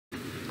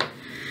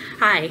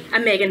Hi,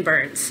 I'm Megan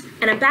Burns,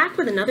 and I'm back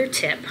with another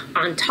tip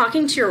on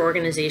talking to your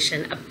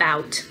organization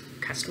about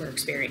customer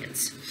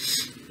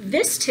experience.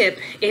 This tip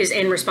is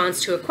in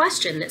response to a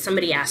question that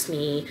somebody asked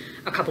me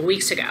a couple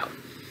weeks ago,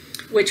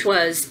 which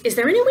was, is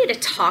there any way to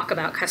talk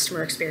about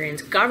customer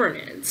experience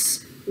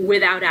governance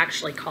without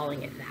actually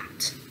calling it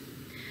that?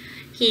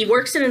 He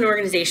works in an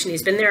organization,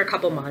 he's been there a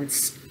couple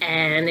months,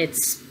 and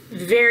it's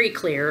very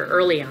clear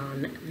early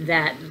on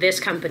that this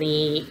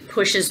company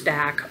pushes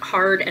back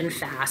hard and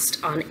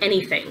fast on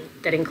anything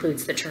that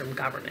includes the term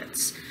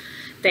governance.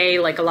 They,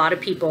 like a lot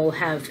of people,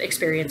 have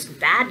experienced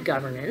bad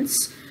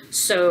governance,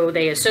 so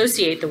they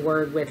associate the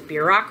word with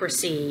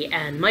bureaucracy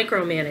and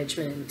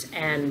micromanagement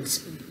and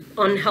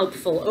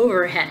unhelpful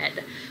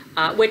overhead,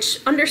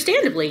 which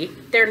understandably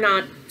they're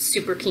not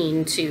super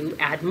keen to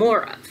add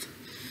more of.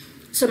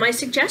 So my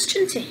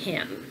suggestion to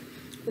him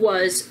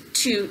was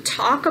to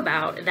talk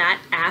about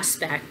that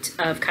aspect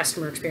of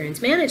customer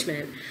experience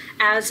management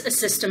as a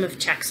system of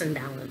checks and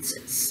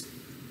balances.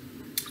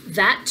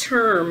 That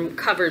term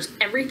covers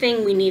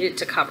everything we need it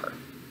to cover,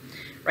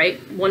 right?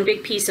 One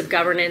big piece of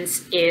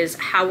governance is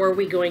how are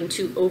we going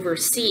to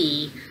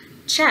oversee,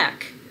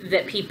 check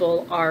that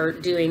people are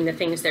doing the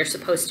things they're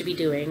supposed to be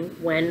doing,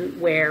 when,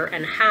 where,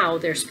 and how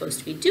they're supposed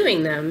to be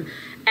doing them,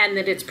 and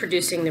that it's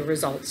producing the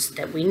results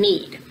that we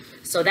need.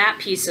 So that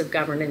piece of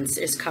governance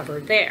is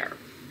covered there.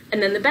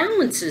 And then the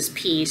balances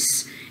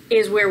piece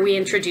is where we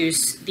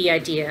introduce the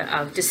idea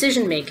of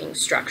decision-making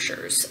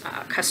structures,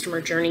 customer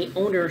journey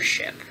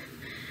ownership.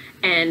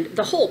 And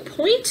the whole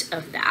point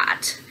of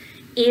that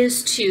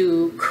is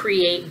to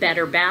create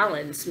better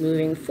balance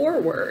moving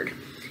forward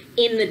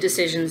in the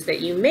decisions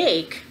that you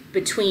make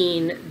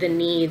between the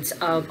needs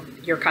of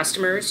your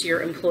customers,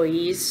 your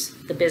employees,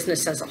 the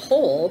business as a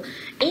whole,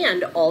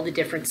 and all the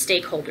different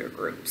stakeholder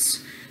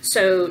groups.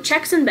 So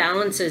checks and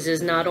balances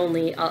is not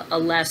only a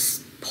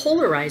less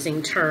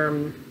polarizing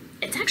term,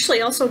 it's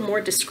actually also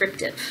more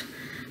descriptive.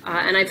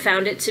 And I've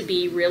found it to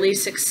be really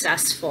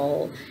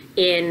successful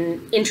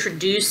in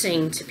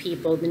introducing to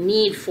people the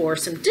need for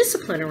some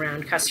discipline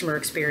around customer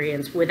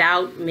experience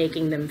without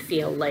making them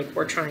feel like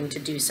we're trying to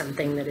do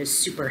something that is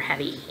super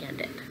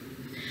heavy-handed.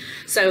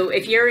 So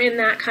if you're in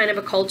that kind of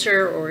a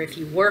culture, or if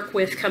you work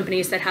with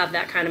companies that have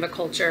that kind of a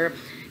culture,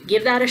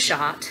 give that a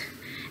shot.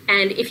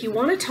 And if you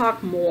want to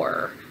talk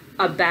more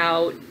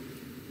about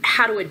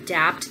how to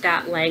adapt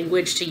that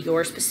language to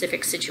your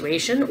specific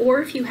situation,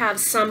 or if you have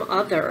some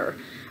other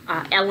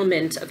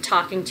element of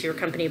talking to your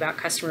company about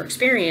customer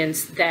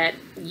experience that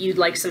you'd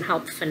like some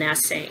help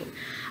finessing,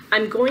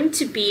 I'm going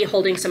to be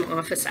holding some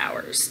office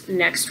hours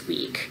next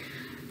week,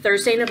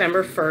 Thursday,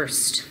 November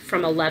 1st,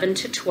 from 11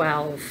 to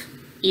 12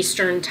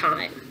 Eastern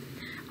Time.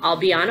 I'll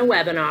be on a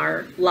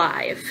webinar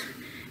live,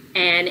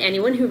 and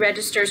anyone who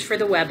registers for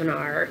the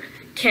webinar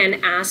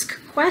can ask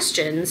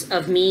questions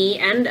of me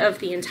and of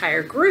the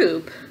entire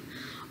group,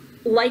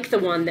 like the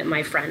one that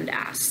my friend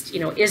asked. You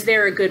know, is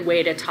there a good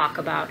way to talk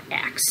about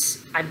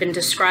X? I've been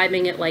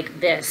describing it like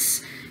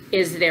this.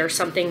 Is there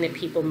something that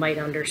people might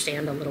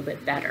understand a little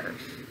bit better?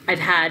 I've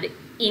had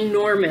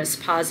enormous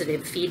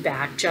positive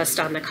feedback just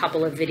on the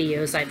couple of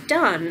videos I've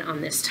done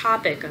on this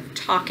topic of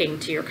talking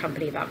to your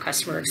company about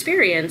customer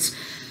experience.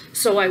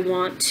 So I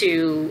want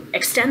to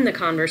extend the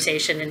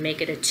conversation and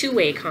make it a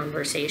two-way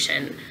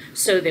conversation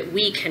so that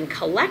we can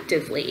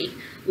collectively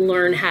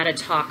learn how to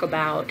talk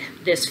about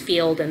this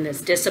field and this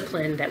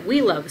discipline that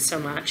we love so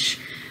much,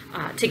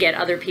 to get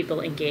other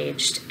people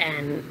engaged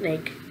and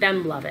make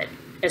them love it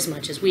as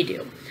much as we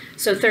do.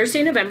 So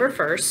Thursday, November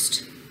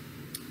 1st,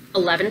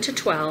 11 to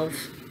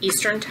 12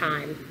 Eastern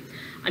Time.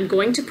 I'm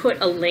going to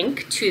put a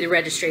link to the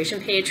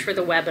registration page for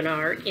the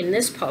webinar in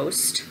this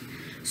post.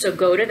 So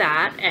go to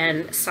that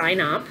and sign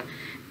up,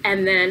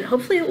 and then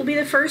hopefully it will be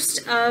the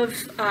first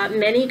of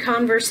many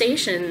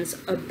conversations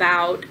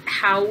about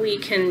how we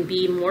can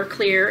be more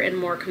clear and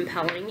more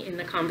compelling in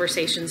the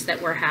conversations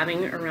that we're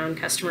having around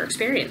customer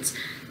experience.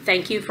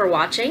 Thank you for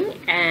watching,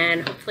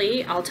 and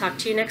hopefully I'll talk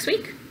to you next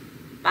week.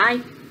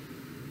 Bye.